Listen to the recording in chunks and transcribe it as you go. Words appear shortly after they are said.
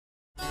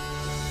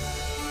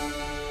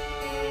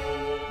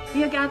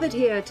We are gathered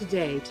here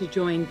today to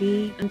join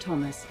Bea and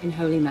Thomas in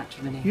holy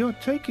matrimony. You're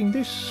taking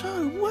this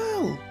so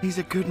well. He's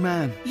a good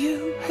man.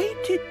 You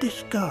hated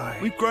this guy.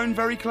 We've grown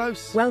very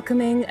close.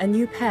 Welcoming a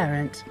new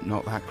parent.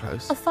 Not that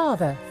close. A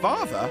father.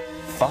 Father?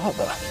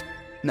 Father?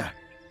 No,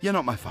 you're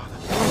not my father.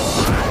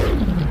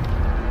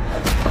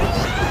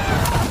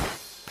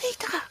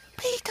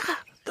 Peter,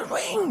 the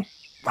ring.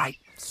 Right,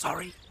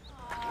 sorry.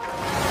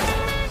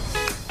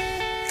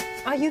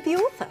 Are you the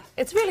author?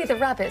 It's really the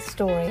rabbit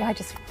story. I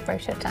just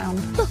wrote it down.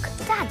 Look,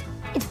 Dad,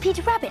 it's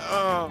Peter Rabbit.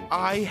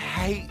 I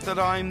hate that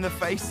I'm the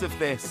face of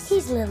this.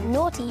 He's a little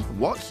naughty.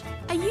 What?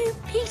 Are you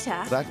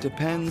Peter? That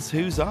depends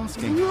who's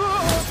asking.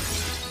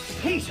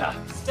 Peter!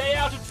 Stay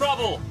out of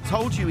trouble!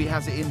 Told you he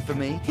has it in for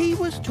me. He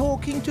was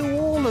talking to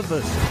all of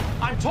us.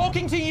 I'm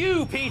talking to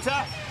you,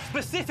 Peter!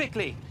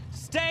 Specifically,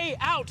 stay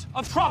out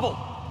of trouble!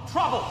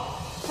 Trouble!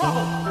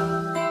 Trouble!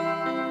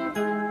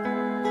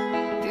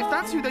 If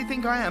that's who they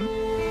think I am,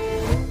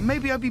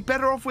 maybe I'd be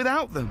better off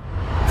without them.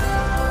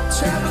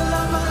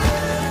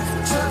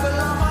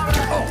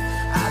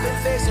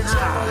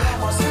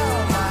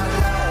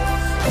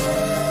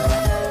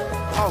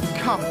 Oh,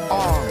 come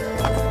on.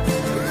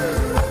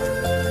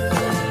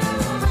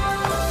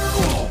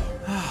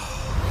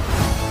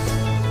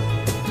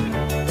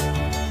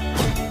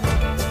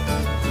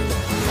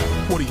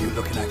 What are you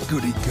looking at,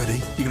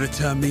 goody-goody? You gonna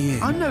turn me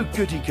in? I'm no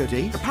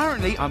goody-goody.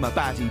 Apparently, I'm a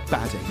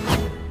baddie-baddie.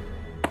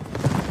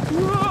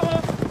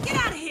 Get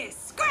out of here!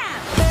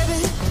 Scram!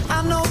 Baby,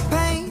 I'm no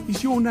pain.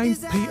 Is your name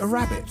Peter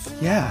Rabbit?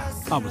 Yeah.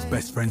 I was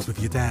best friends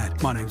with your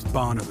dad. My name's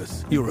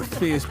Barnabas. You're a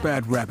fierce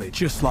bad rabbit,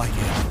 just like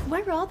him.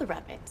 Where are the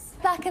rabbits?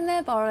 Back in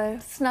their burrow,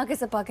 snug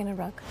as a bug in a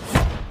rug.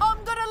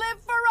 I'm gonna live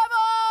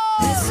forever!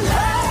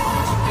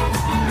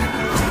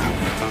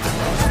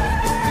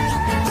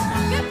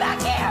 Get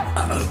back here!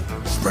 Uh-oh.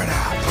 Spread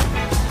out.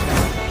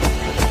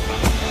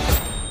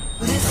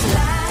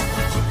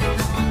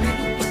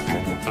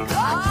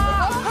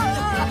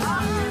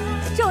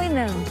 Join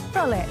them,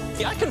 frolic.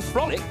 Yeah, I can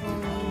frolic.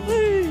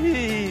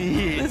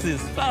 This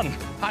is fun.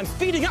 I'm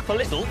speeding up a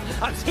little.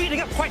 I'm speeding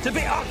up quite a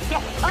bit.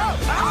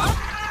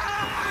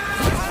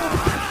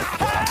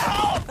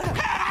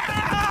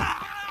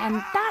 And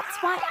that's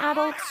why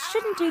adults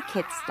shouldn't do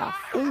kid stuff.